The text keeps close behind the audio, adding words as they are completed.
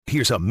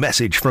Here's a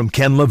message from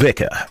Ken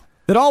LaVicka.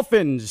 The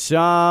Dolphins,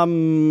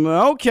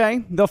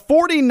 okay. The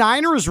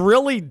 49ers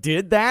really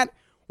did that?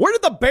 Where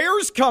did the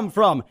Bears come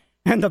from?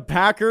 And the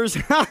Packers?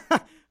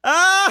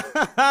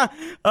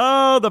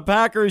 Oh, the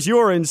Packers,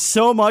 you're in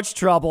so much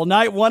trouble.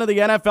 Night one of the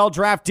NFL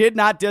draft did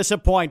not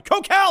disappoint.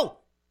 Kokell!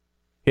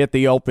 Hit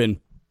the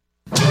open.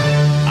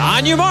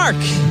 On your mark.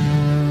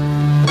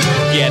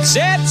 Get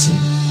set.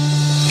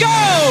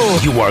 Go!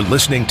 You are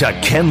listening to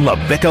Ken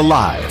LaVicka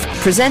Live.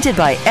 Presented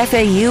by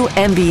FAU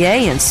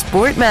MBA and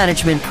Sport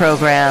Management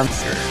Program.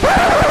 Turn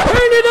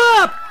it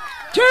up!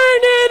 Turn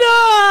it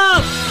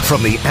up!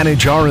 From the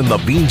Anajar and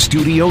Levine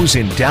Studios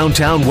in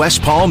downtown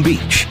West Palm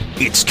Beach,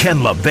 it's Ken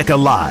LaVicka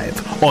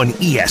Live on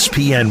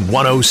ESPN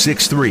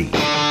 106.3.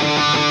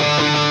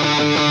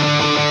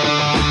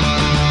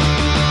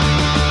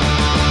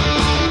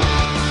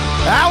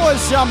 That was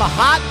some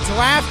hot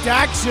draft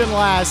action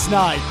last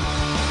night.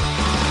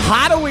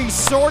 How do we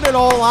sort it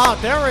all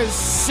out? There is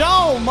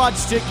so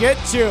much to get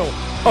to.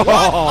 What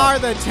are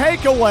the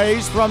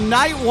takeaways from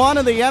night one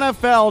of the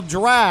NFL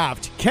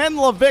draft? Ken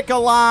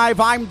LaVicka Live.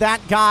 I'm that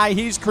guy.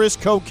 He's Chris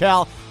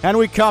Kokell. And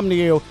we come to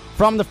you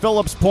from the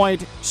Phillips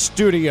Point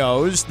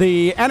Studios,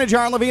 the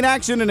Anajar and Levine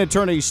Accident and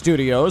Attorney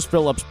Studios,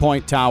 Phillips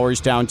Point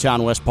Towers,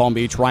 downtown West Palm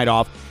Beach, right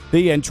off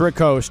the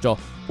Intracoastal.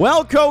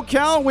 Well,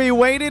 Kokell, we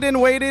waited and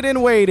waited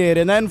and waited,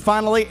 and then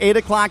finally 8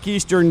 o'clock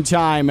Eastern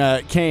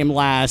time came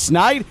last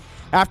night.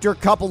 After a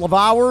couple of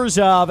hours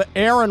of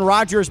Aaron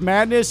Rodgers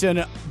madness,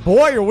 and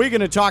boy, are we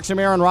going to talk some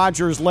Aaron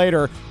Rodgers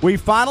later, we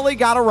finally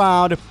got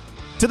around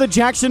to the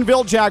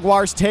Jacksonville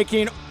Jaguars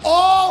taking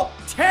all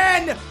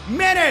 10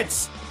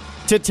 minutes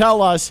to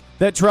tell us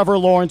that Trevor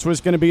Lawrence was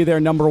going to be their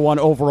number one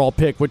overall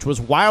pick, which was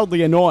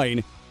wildly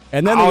annoying.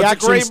 And then the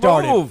action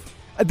started. Move.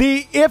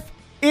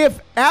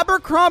 If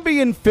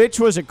Abercrombie and Fitch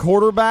was a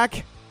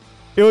quarterback,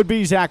 it would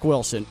be Zach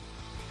Wilson.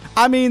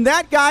 I mean,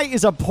 that guy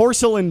is a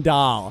porcelain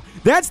doll.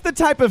 That's the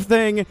type of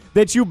thing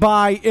that you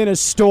buy in a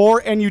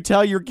store and you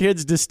tell your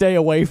kids to stay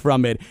away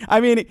from it. I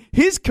mean,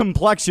 his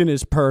complexion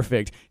is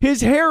perfect.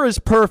 His hair is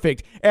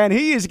perfect. And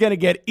he is going to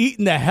get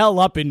eaten the hell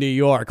up in New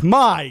York.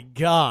 My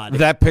God.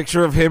 That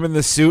picture of him in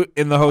the suit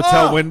in the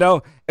hotel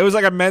window, it was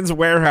like a Men's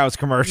Warehouse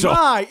commercial.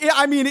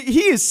 I mean,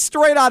 he is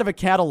straight out of a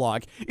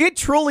catalog. It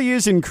truly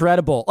is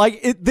incredible.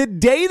 Like, the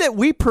day that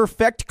we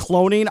perfect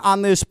cloning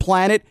on this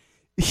planet,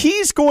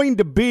 he's going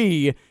to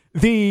be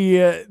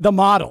the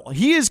model.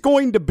 He is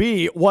going to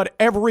be what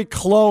every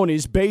clone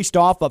is based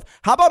off of.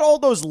 How about all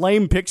those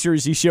lame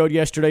pictures he showed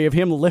yesterday of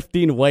him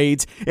lifting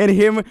weights and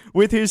him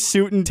with his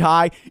suit and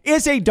tie?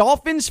 As a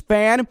Dolphins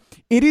fan,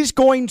 it is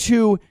going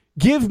to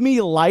give me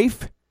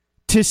life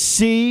to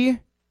see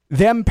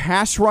them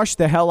pass rush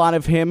the hell out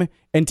of him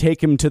and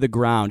take him to the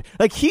ground.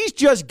 Like, he's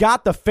just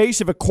got the face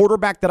of a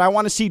quarterback that I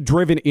want to see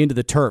driven into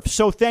the turf.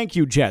 So thank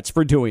you, Jets,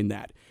 for doing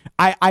that.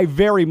 I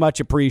very much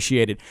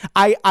appreciate it.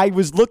 I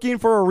was looking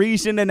for a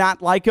reason to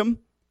not like him,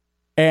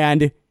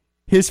 and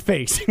his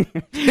face.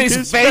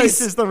 His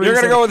face is the reason.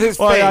 You're going to go with his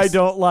why face. I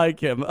don't like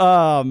him.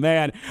 Oh,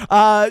 man.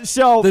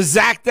 So the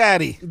Zach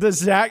Daddy. The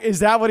Zach, is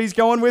that what he's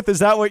going with? Is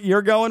that what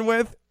you're going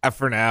with?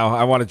 For now,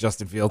 I wanted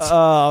Justin Fields.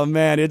 Oh,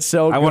 man, it's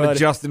so good. I wanted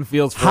Justin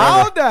Fields forever.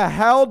 How the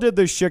hell did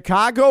the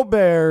Chicago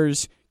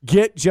Bears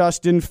get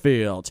Justin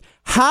Fields?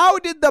 How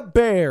did the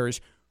Bears,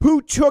 who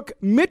took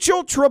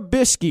Mitchell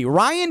Trubisky,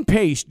 Ryan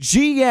Pace,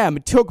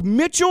 GM, took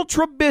Mitchell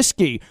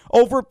Trubisky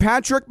over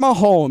Patrick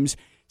Mahomes,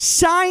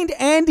 signed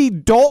Andy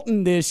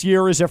Dalton this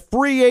year as a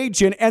free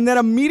agent, and then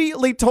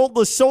immediately told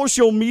the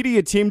social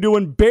media team to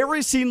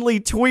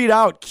embarrassingly tweet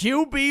out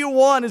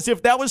QB1 as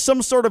if that was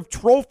some sort of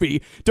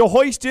trophy to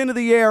hoist into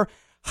the air?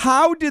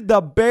 How did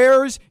the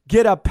Bears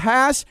get a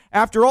pass?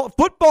 After all,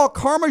 football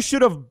karma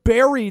should have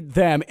buried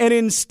them, and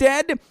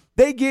instead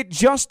they get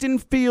Justin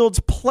Fields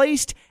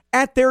placed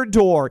at their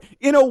door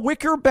in a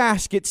wicker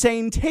basket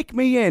saying, take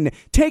me in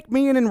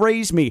and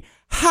raise me.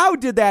 How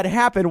did that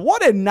happen?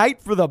 What a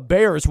night for the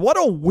Bears. What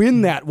a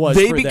win that was.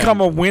 They for become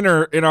them. a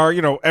winner in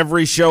our,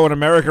 every show in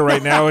America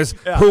right now is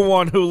who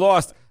won, who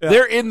lost. Yeah.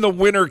 They're in the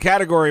winner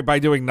category by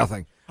doing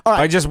nothing. All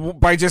right.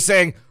 By just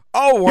saying,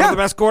 one of the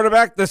best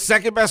quarterback, the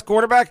second best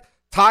quarterback,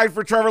 tied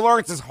for Trevor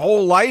Lawrence his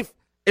whole life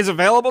is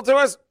available to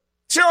us.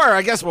 Sure,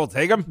 I guess we'll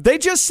take him. They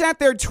just sat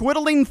there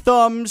twiddling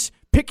thumbs,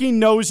 picking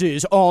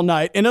noses all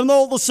night, and then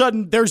all of a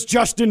sudden, there's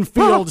Justin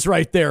Fields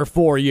right there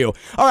for you.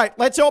 All right,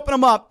 let's open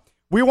them up.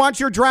 We want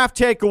your draft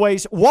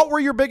takeaways. What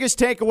were your biggest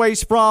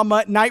takeaways from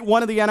night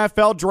one of the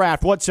NFL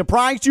draft? What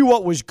surprised you?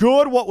 What was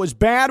good? What was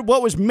bad?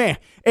 What was meh?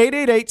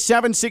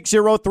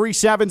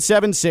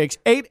 888-760-3776.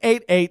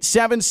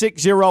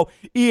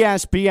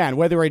 888-760-ESPN.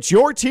 Whether it's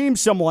your team,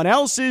 someone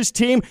else's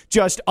team,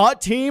 just a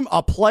team,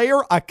 a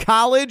player, a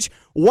college,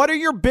 what are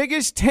your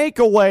biggest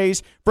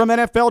takeaways from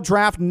NFL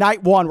Draft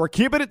Night 1? We're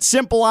keeping it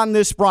simple on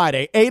this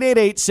Friday.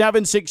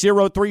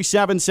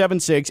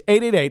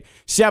 888-760-3776.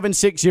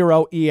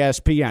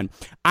 888-760-ESPN.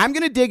 I'm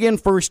going to dig in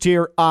first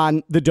here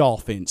on the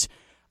Dolphins.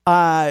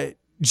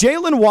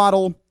 Jalen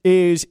Waddle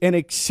is an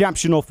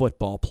exceptional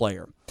football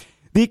player.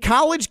 The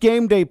College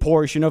Game Day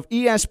portion of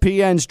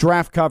ESPN's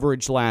draft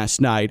coverage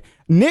last night,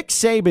 Nick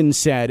Saban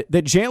said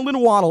that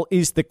Jalen Waddle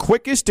is the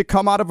quickest to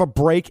come out of a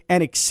break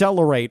and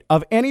accelerate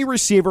of any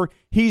receiver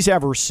he's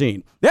ever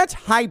seen. That's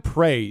high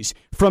praise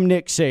from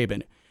Nick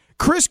Saban.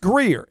 Chris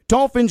Grier,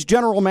 Dolphins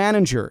general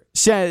manager,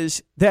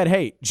 says that,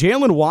 hey,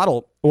 Jalen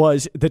Waddle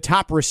was the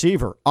top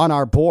receiver on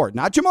our board.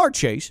 Not Jamar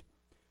Chase,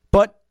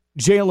 but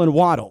Jalen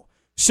Waddle.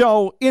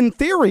 So, in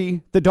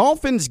theory, the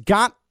Dolphins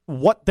got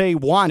what they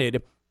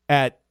wanted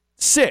at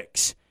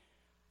 6.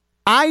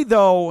 I,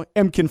 though,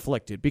 am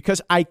conflicted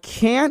because I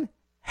can't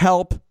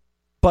help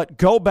but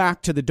go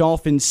back to the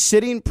Dolphins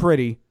sitting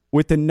pretty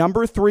with the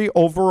number 3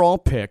 overall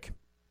pick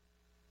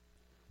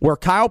where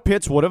Kyle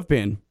Pitts would have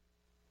been,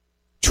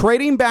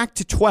 trading back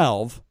to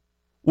 12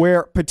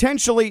 where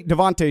potentially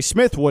Devontae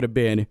Smith would have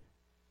been,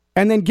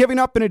 and then giving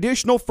up an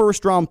additional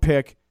first-round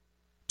pick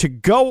to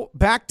go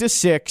back to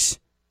 6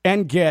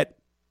 and get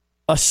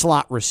a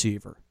slot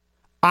receiver.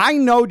 I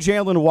know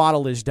Jalen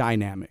Waddle is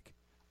dynamic.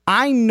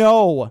 I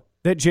know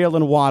that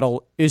Jalen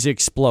Waddle is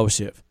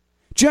explosive.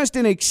 Just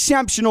an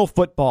exceptional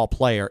football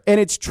player. And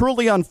it's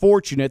truly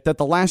unfortunate that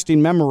the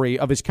lasting memory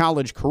of his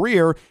college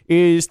career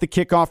is the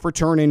kickoff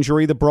return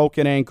injury, the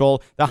broken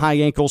ankle, the high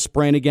ankle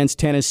sprain against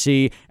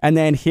Tennessee, and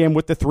then him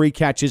with the 3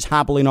 catches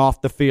hobbling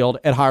off the field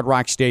at Hard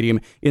Rock Stadium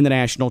in the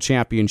national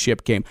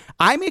championship game.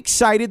 I'm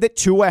excited that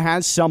Tua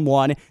has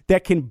someone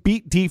that can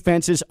beat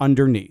defenses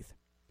underneath.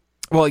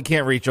 Well, he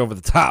can't reach over the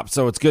top,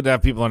 so it's good to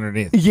have people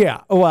underneath. Yeah,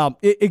 well,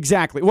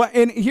 exactly. Well,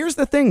 and here's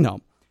the thing,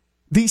 though.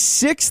 The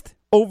 6th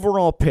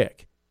overall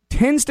pick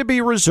tends to be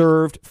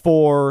reserved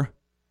for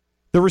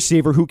the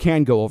receiver who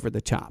can go over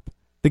the top,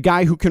 the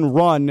guy who can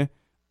run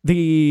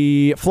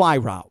the fly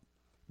route,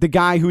 the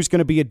guy who's going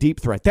to be a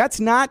deep threat. That's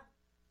not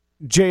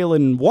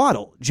Jalen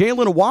Waddle.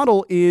 Jalen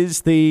Waddle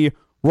is the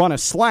run a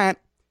slant,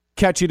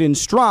 catch it in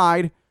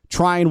stride,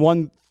 try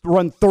and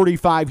run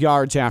 35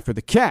 yards after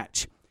the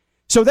catch.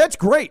 So that's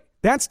great.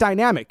 That's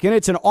dynamic, and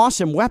it's an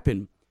awesome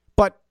weapon.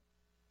 But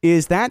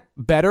is that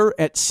better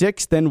at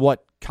 6 than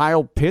what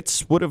Kyle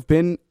Pitts would have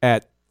been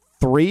at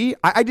 3?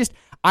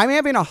 I'm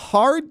having a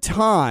hard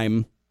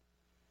time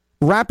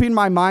wrapping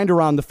my mind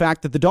around the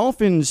fact that the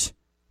Dolphins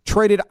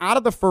traded out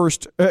of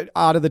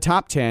the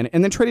top 10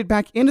 and then traded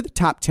back into the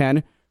top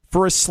 10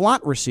 for a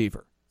slot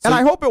receiver. And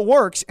I hope it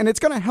works, and it's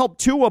going to help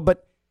Tua,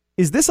 but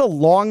is this a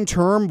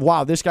long-term,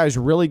 wow, this guy's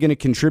really going to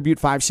contribute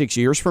 5-6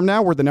 years from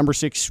now where the number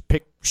 6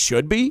 pick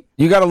should be?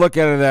 You got to look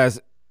at it as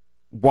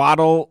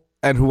Waddle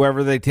and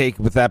whoever they take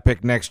with that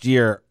pick next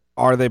year,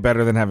 are they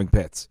better than having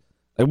Pitts?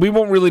 And we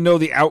won't really know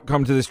the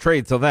outcome to this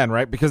trade till then,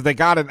 right? Because they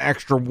got an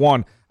extra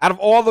 1. Out of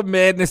all the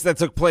madness that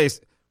took place,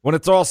 when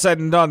it's all said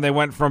and done, they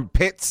went from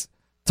Pitts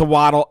to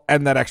Waddle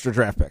and that extra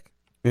draft pick.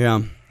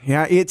 Yeah,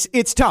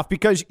 it's tough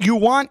because you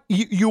want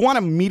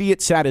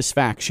immediate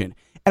satisfaction.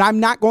 And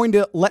I'm not going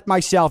to let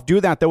myself do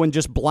that, though, and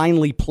just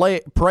blindly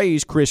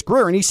praise Chris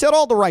Grier. And he said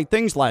all the right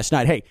things last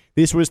night. Hey,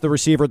 this was the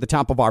receiver at the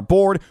top of our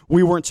board.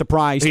 We weren't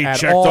surprised at all. He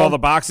checked all the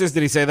boxes?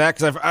 Did he say that?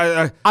 Because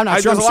I'm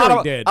not sure. I'm sure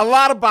he did. A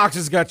lot of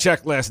boxes got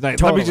checked last night.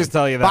 Totally. Let me just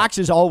tell you that.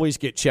 Boxes always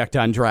get checked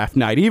on draft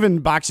night. Even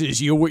boxes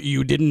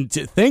you didn't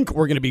think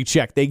were going to be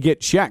checked, they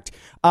get checked.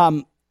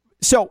 But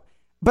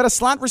a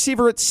slot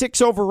receiver at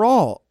 6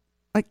 overall,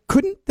 like,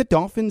 couldn't the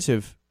Dolphins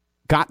have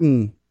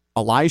gotten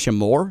Elijah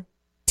Moore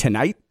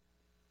tonight?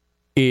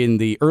 In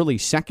the early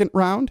 2nd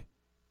round,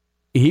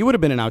 he would have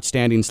been an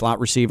outstanding slot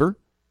receiver.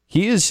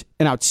 He is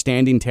an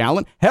outstanding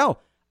talent. Hell,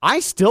 I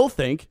still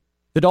think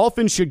the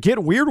Dolphins should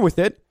get weird with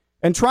it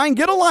and try and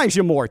get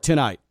Elijah Moore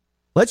tonight.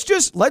 Let's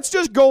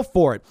just go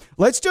for it.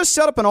 Let's just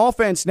set up an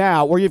offense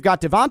now where you've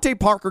got Devontae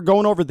Parker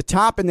going over the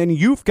top, and then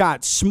you've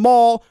got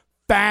small,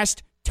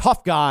 fast,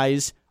 tough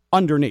guys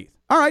underneath.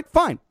 All right,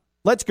 fine.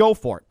 Let's go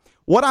for it.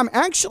 What I'm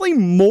actually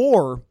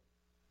more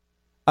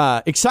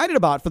excited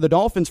about for the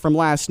Dolphins from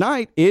last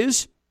night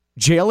is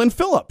Jalen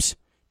Phillips.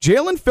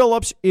 Jalen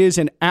Phillips is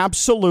an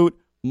absolute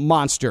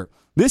monster.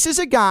 This is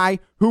a guy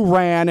who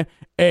ran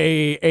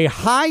a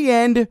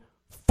high-end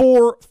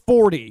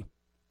 4.40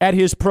 at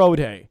his pro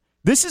day.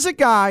 This is a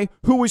guy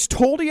who was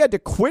told he had to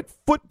quit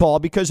football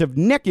because of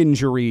neck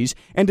injuries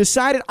and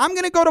decided, I'm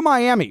going to go to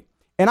Miami,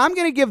 and I'm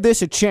going to give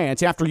this a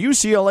chance after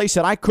UCLA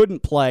said I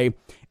couldn't play.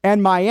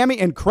 And Miami,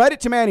 and credit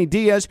to Manny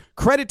Diaz,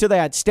 credit to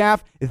that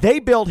staff, they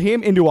built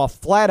him into a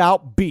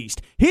flat-out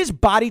beast. His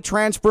body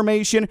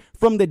transformation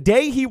from the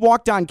day he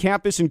walked on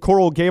campus in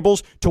Coral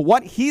Gables to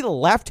what he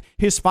left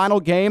his final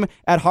game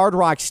at Hard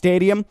Rock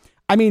Stadium,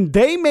 I mean,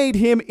 they made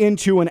him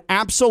into an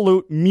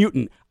absolute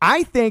mutant.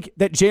 I think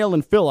that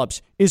Jalen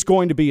Phillips is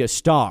going to be a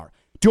star.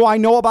 Do I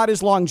know about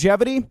his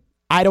longevity?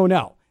 I don't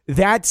know.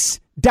 That's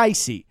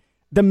dicey.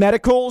 The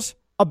medicals,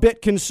 a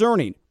bit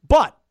concerning.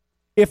 But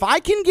if I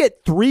can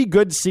get 3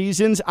 good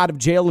seasons out of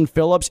Jalen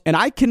Phillips and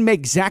I can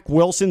make Zach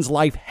Wilson's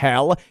life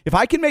hell, if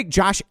I can make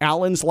Josh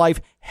Allen's life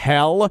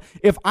hell,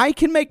 if I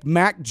can make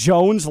Mac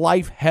Jones'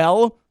 life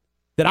hell,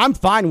 then I'm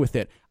fine with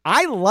it.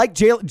 I like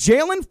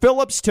Jalen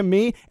Phillips to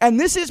me, and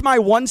this is my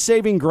one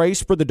saving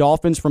grace for the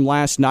Dolphins from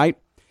last night,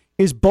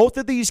 is both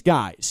of these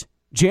guys,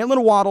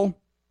 Jalen Waddle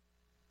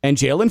and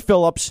Jalen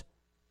Phillips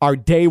are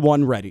day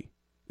one ready.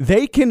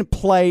 They can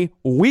play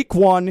week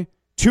 1,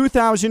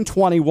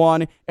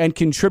 2021, and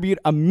contribute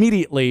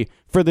immediately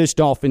for this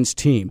Dolphins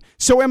team.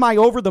 So am I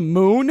over the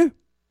moon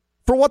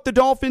for what the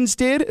Dolphins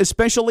did,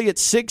 especially at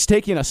 6,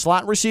 taking a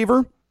slot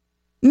receiver?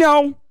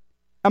 No.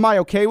 Am I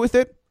okay with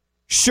it?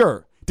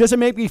 Sure. Does it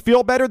make me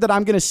feel better that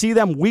I'm going to see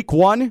them week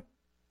 1?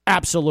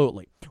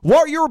 Absolutely.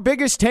 What are your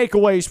biggest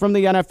takeaways from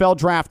the NFL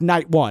Draft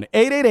Night 1?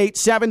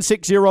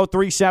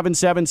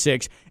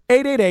 888-760-3776.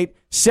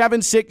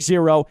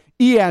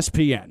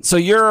 888-760-ESPN. So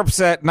you're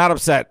upset, not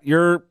upset.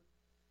 You're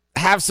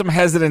have some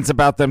hesitance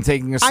about them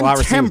taking a slot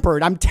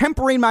receiver. I'm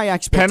tempering my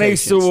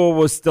expectations. Penei Sewell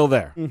was still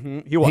there.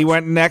 He was. He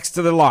went next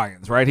to the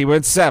Lions, right? He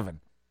went 7.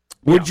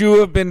 Would you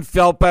have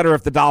felt better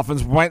if the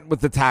Dolphins went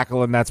with the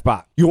tackle in that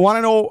spot? You want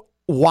to know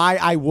why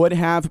I would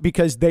have?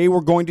 Because they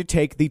were going to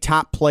take the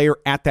top player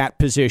at that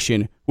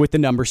position with the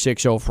number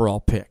 6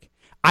 overall pick.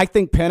 I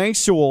think Penei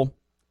Sewell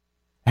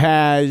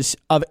has,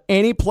 of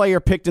any player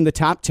picked in the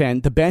top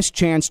 10, the best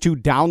chance to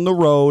down the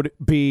road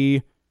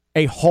be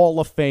a Hall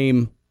of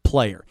Fame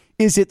player.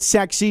 Is it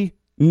sexy?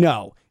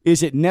 No.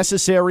 Is it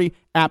necessary?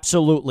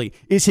 Absolutely.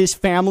 Is his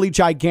family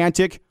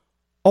gigantic?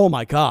 Oh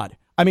my God.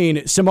 I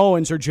mean,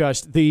 Samoans are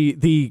just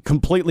the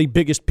completely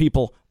biggest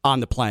people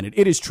on the planet.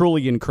 It is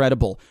truly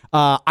incredible.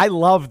 I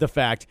love the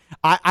fact,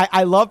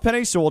 I love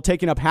Penei Sewell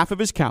taking up half of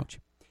his couch,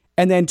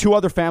 and then 2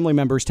 other family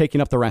members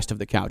taking up the rest of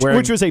the couch,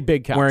 which was a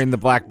big couch. Wearing the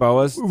black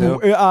boas, too?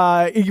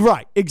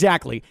 Right,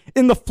 exactly.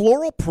 In the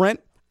floral print,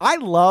 I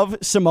love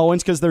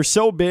Samoans because they're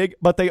so big,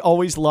 but they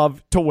always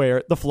love to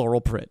wear the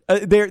floral print.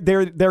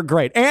 They're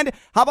great. And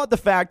how about the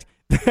fact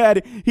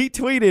that he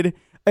tweeted,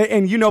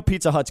 and you know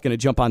Pizza Hut's going to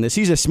jump on this.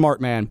 He's a smart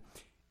man.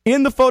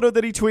 In the photo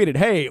that he tweeted,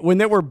 hey, when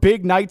there were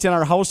big nights in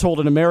our household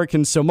in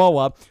American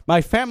Samoa,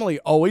 my family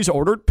always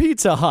ordered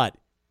Pizza Hut.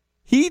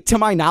 He, to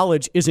my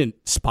knowledge, isn't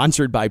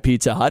sponsored by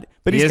Pizza Hut,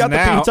 but he's got the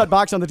Pizza Hut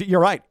box on the... You're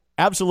right.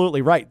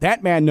 Absolutely right.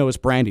 That man knows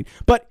branding.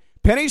 But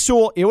Penei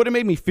Sewell, it would have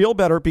made me feel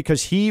better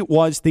because he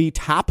was the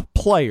top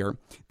player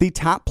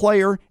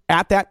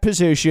at that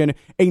position,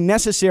 a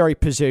necessary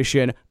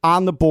position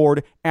on the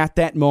board at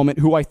that moment,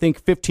 who I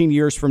think 15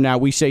 years from now,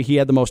 we say he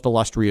had the most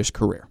illustrious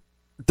career.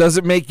 Does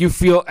it make you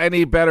feel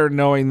any better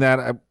knowing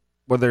that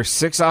were there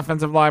 6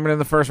 offensive linemen in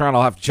the first round?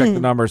 I'll have to check the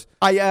numbers.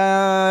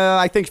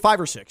 I think 5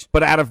 or 6.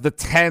 But out of the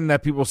 10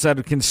 that people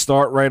said can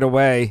start right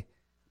away,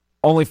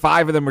 only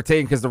 5 of them were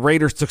taken because the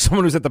Raiders took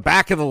someone who's at the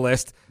back of the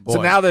list. Boy.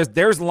 So now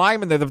there's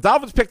linemen there. The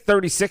Dolphins picked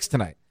 36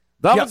 tonight.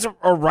 The Dolphins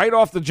are right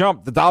off the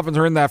jump. The Dolphins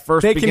are in that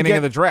first beginning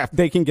of the draft.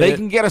 They can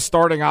get a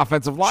starting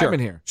offensive lineman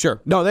here. Sure.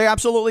 No, they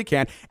absolutely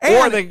can.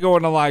 Or they can go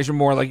in Elijah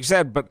Moore, like you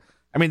said. But,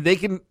 I mean, they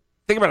can –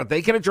 think about it.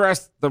 They can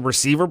address the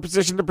receiver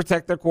position to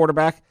protect their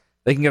quarterback.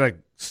 They can get a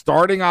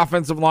starting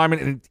offensive lineman,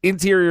 an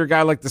interior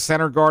guy like the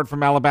center guard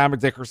from Alabama,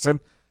 Dickerson.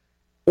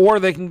 Or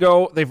they can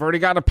go, they've already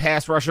got a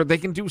pass rusher. They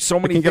can do so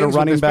many things. Get a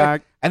running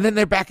back. And then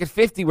they're back at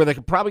 50, where they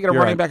could probably get a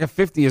running back at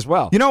 50 as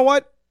well. You know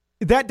what?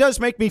 That does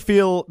make me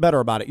feel better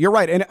about it. You're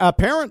right. And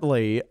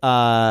apparently,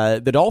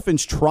 the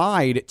Dolphins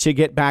tried to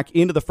get back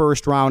into the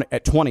first round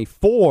at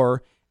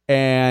 24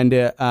 and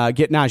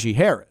get Najee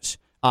Harris.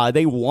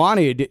 They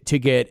wanted to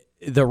get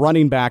the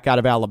running back out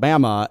of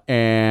Alabama,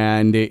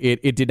 and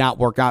it did not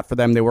work out for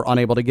them. They were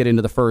unable to get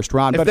into the first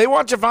round. If they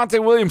want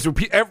Javonte Williams,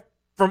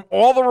 from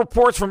all the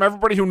reports from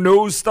everybody who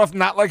knows stuff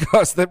not like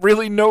us, that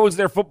really knows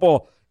their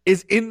football,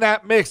 is in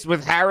that mix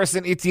with Harris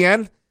and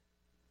Etienne,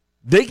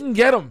 they can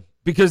get him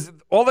because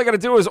all they got to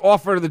do is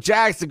offer the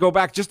Jags to go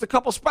back just a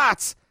couple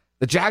spots.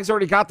 The Jags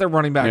already got their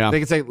running back. Yeah. They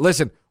can say,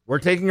 listen, we're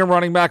taking a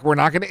running back. We're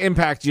not going to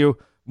impact you.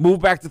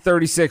 Move back to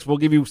 36. We'll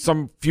give you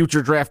some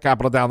future draft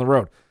capital down the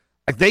road.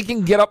 Like, they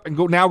can get up and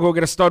go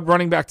get a stud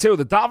running back too.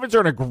 The Dolphins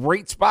are in a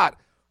great spot.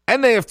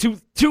 And they have two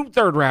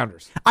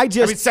third-rounders.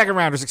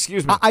 Second-rounders,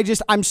 excuse me.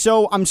 I'm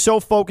so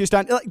focused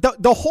on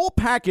the whole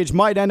package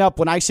might end up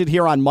when I sit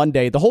here on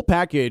Monday. The whole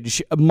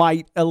package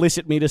might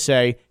elicit me to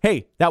say,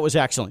 hey, that was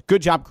excellent.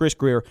 Good job, Chris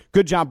Greer.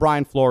 Good job,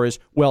 Brian Flores.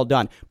 Well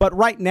done. But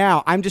right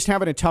now, I'm just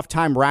having a tough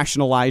time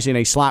rationalizing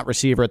a slot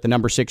receiver at the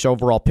number 6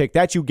 overall pick.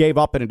 That you gave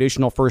up an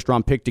additional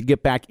first-round pick to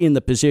get back in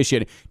the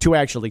position to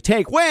actually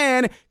take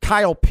when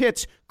Kyle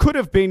Pitts could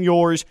have been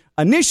yours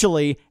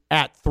initially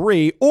at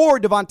 3, or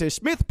Devonta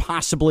Smith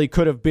possibly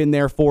could have been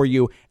there for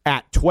you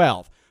at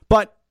 12.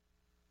 But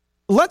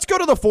let's go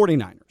to the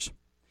 49ers.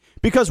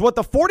 Because what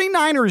the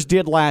 49ers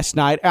did last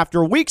night,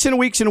 after weeks and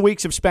weeks and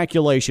weeks of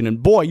speculation,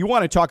 and boy, you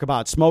want to talk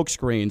about smoke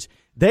screens,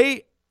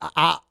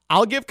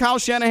 I'll give Kyle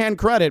Shanahan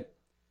credit.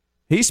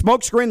 He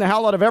smoke screened the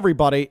hell out of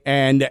everybody,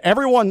 and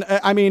everyone,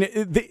 at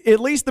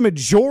least the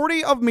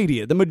majority of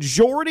media, the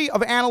majority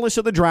of analysts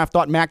of the draft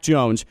thought Mac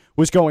Jones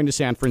was going to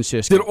San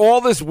Francisco. Did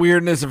all this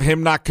weirdness of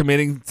him not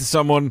committing to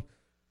someone,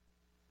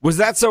 was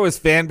that so his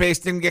fan base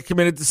didn't get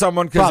committed to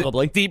someone?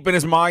 Probably. Deep in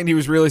his mind, he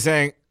was really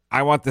saying,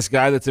 I want this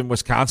guy that's in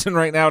Wisconsin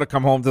right now to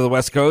come home to the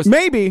West Coast.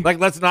 Maybe. Like,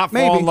 let's not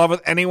fall in love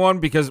with anyone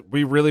because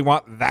we really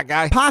want that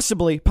guy.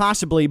 Possibly.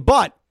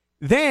 But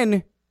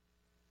then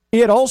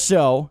it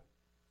also,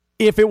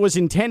 if it was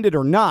intended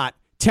or not,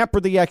 temper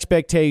the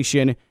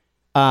expectation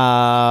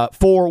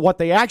for what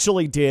they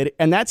actually did,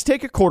 and that's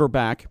take a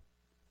quarterback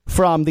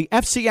from the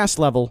FCS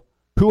level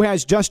who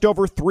has just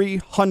over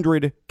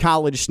 300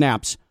 college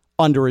snaps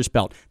under his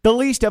belt. The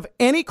least of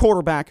any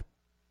quarterback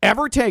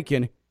ever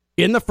taken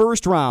in the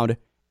first round,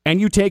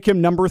 and you take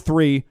him number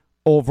 3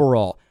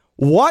 overall.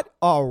 What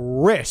a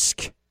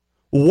risk.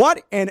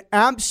 What an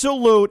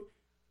absolute,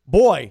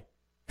 boy,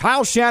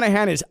 Kyle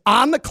Shanahan is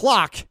on the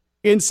clock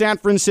in San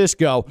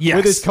Francisco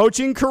with his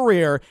coaching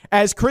career.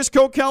 As Chris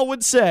Kokell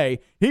would say,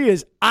 he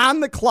is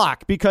on the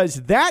clock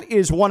because that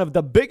is one of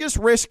the biggest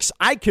risks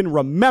I can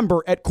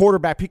remember at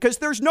quarterback because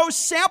there's no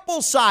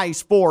sample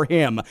size for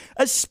him,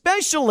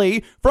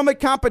 especially from a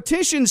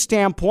competition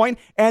standpoint.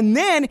 And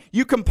then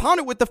you compound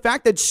it with the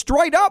fact that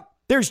straight up,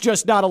 there's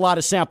just not a lot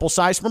of sample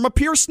size from a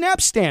pure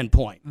snap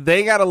standpoint.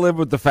 They got to live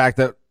with the fact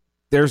that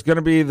there's going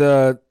to be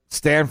the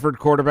Stanford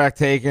quarterback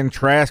taken,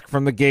 Trask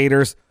from the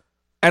Gators,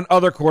 and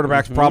other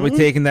quarterbacks probably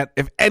taking that.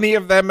 If any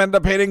of them end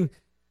up hitting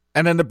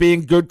and end up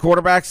being good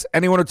quarterbacks,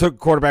 anyone who took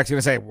quarterbacks is going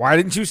to say, why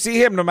didn't you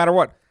see him no matter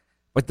what?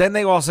 But then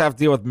they also have to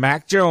deal with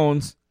Mac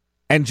Jones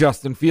and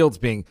Justin Fields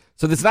being.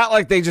 So it's not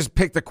like they just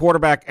picked a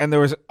quarterback and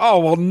there was,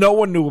 no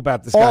one knew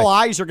about this guy. All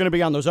eyes are going to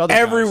be on those other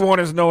Everyone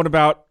has known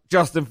about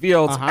Justin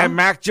Fields, and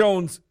Mac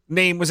Jones'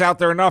 name was out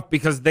there enough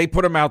because they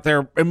put him out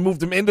there and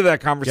moved him into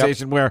that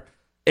conversation where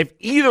if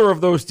either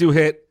of those two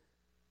hit,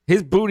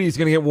 his booty is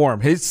going to get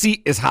warm. His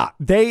seat is hot.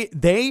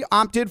 They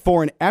opted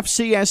for an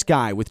FCS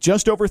guy with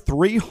just over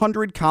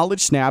 300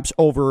 college snaps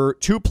over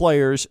 2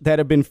 players that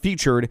have been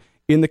featured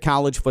in the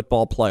college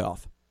football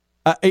playoff.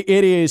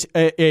 It is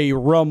a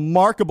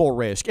remarkable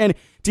risk. And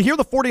to hear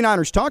the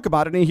 49ers talk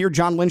about it and hear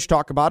John Lynch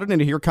talk about it and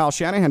to hear Kyle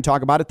Shanahan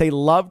talk about it, they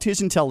loved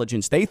his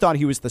intelligence. They thought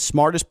he was the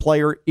smartest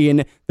player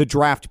in the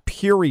draft,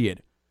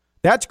 period.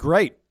 That's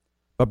great.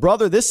 But,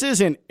 brother, this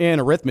isn't an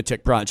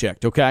arithmetic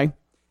project, okay?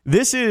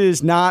 This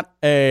is not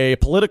a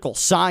political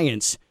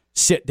science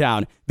sit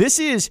down. This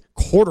is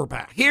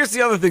quarterback. Here's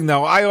the other thing,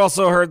 though. I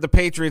also heard the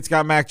Patriots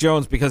got Mac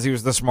Jones because he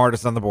was the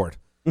smartest on the board.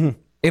 Mm-hmm.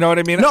 You know what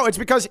I mean? No, it's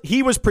because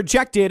he was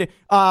projected,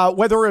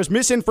 whether it was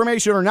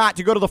misinformation or not,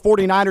 to go to the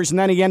 49ers, and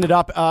then he ended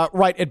up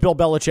right at Bill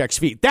Belichick's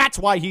feet. That's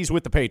why he's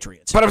with the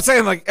Patriots. But I'm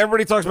saying, like,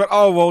 everybody talks about,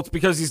 it's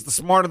because he's the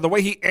smart, and the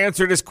way he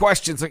answered his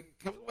questions, like,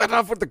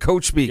 enough with the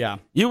coach speak. Yeah.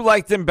 You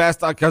liked him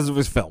best because of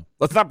his film.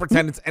 Let's not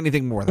pretend it's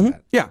anything more than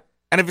that. Yeah.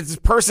 And if it's his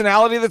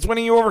personality that's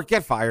winning you over,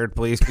 get fired,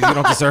 please, because you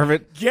don't deserve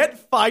it. Get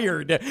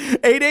fired.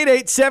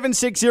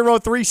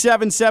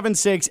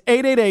 888-760-3776.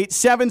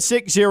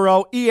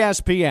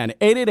 888-760-ESPN.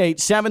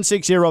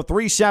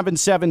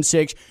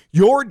 888-760-3776.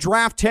 Your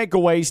draft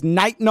takeaways,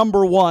 night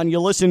number 1.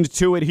 You listened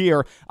to it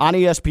here on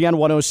ESPN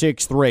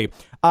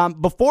 106.3.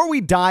 Before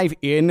we dive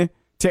in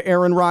to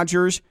Aaron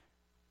Rodgers,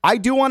 I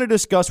do want to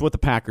discuss what the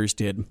Packers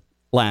did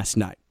last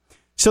night.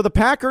 So the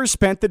Packers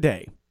spent the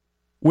day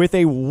with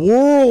a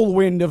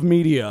whirlwind of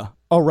media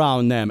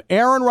around them.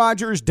 Aaron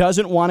Rodgers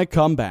doesn't want to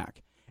come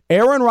back.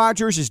 Aaron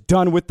Rodgers is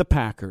done with the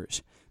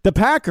Packers. The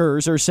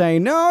Packers are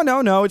saying,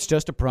 no, it's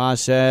just a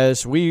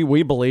process.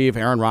 We believe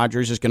Aaron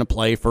Rodgers is going to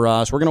play for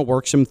us. We're going to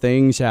work some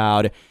things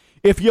out.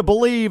 If you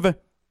believe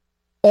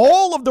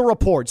all of the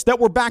reports that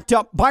were backed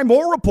up by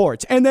more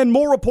reports and then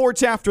more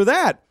reports after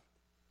that,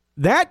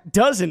 that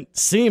doesn't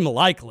seem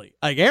likely.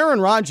 Like Aaron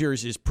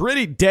Rodgers is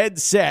pretty dead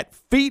set,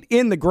 feet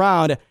in the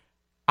ground.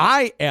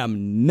 I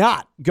am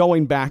not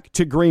going back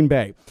to Green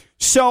Bay.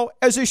 So,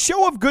 as a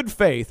show of good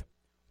faith,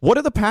 what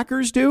do the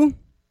Packers do?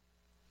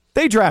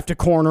 They draft a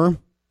corner.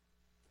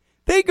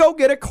 They go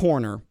get a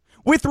corner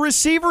with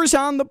receivers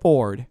on the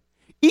board.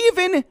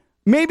 Even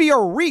maybe a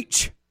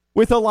reach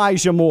with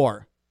Elijah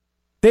Moore.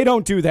 They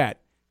don't do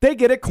that. They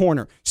get a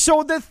corner.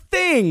 So the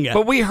thing...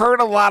 But we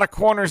heard a lot of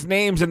corners'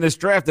 names in this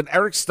draft, and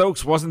Eric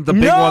Stokes wasn't the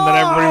big one that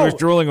everybody was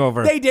drooling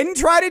over. They didn't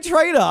try to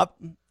trade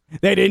up.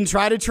 They didn't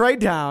try to trade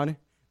down.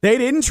 They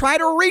didn't try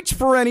to reach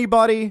for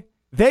anybody.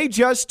 They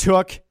just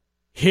took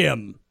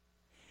him.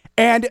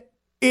 And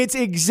it's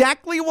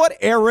exactly what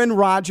Aaron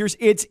Rodgers,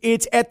 it's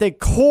at the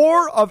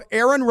core of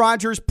Aaron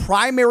Rodgers'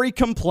 primary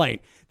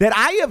complaint that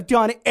I have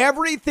done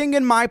everything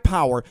in my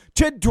power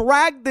to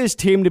drag this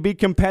team to be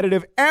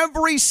competitive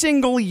every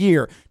single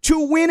year, to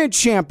win a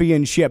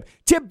championship,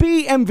 to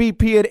be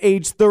MVP at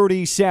age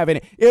 37.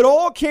 It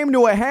all came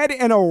to a head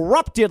and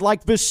erupted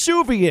like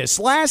Vesuvius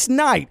last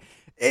night.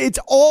 It's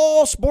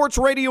all sports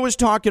radio is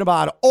talking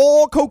about.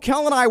 All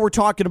Kokell and I were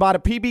talking about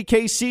at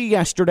PBKC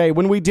yesterday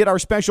when we did our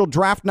special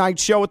draft night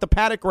show at the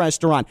Paddock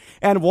Restaurant.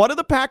 And what do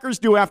the Packers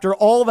do after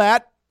all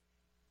that?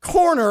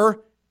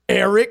 Corner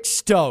Eric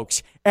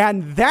Stokes.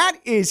 And that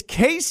is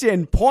case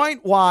in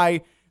point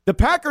why the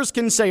Packers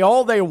can say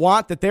all they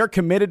want that they're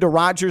committed to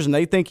Rodgers and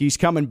they think he's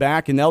coming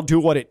back and they'll do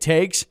what it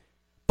takes.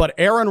 But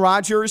Aaron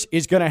Rodgers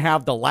is going to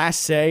have the last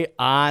say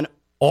on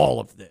all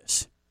of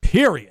this.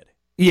 Period.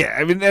 Yeah,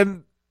 I mean,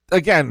 and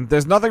again,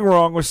 there's nothing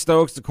wrong with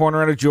Stokes, the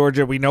corner out of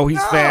Georgia. We know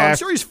he's fast. I'm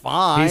sure he's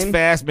fine. He's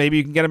fast. Maybe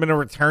you can get him in a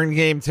return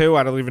game, too.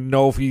 I don't even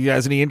know if he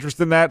has any interest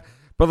in that.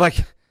 But, like,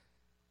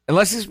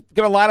 unless he's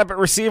going to line up at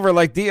receiver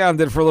like Dion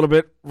did for a little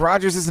bit,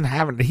 Rodgers isn't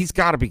having it. He's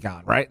got to be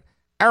gone, right?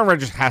 Aaron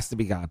Rodgers has to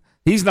be gone.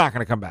 He's not going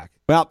to come back.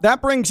 Well,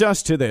 that brings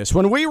us to this.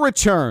 When we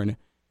return,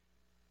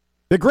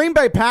 the Green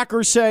Bay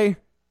Packers say,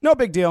 no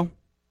big deal.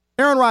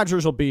 Aaron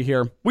Rodgers will be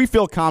here. We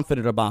feel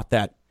confident about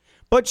that.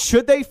 But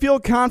should they feel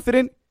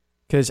confident?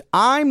 Because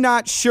I'm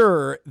not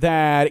sure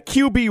that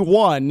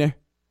QB1,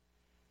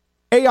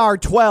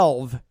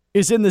 AR12,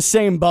 is in the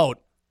same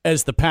boat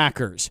as the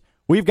Packers.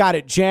 We've got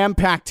it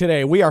jam-packed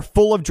today. We are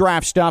full of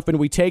draft stuff, and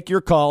we take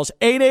your calls.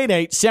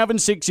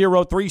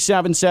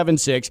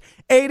 888-760-3776.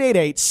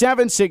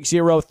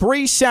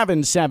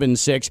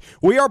 888-760-3776.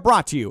 We are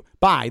brought to you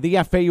by the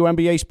FAU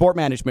MBA Sport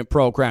Management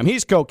Program.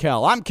 He's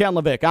Kokell. I'm Ken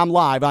Levick. I'm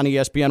live on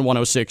ESPN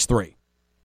 106.3.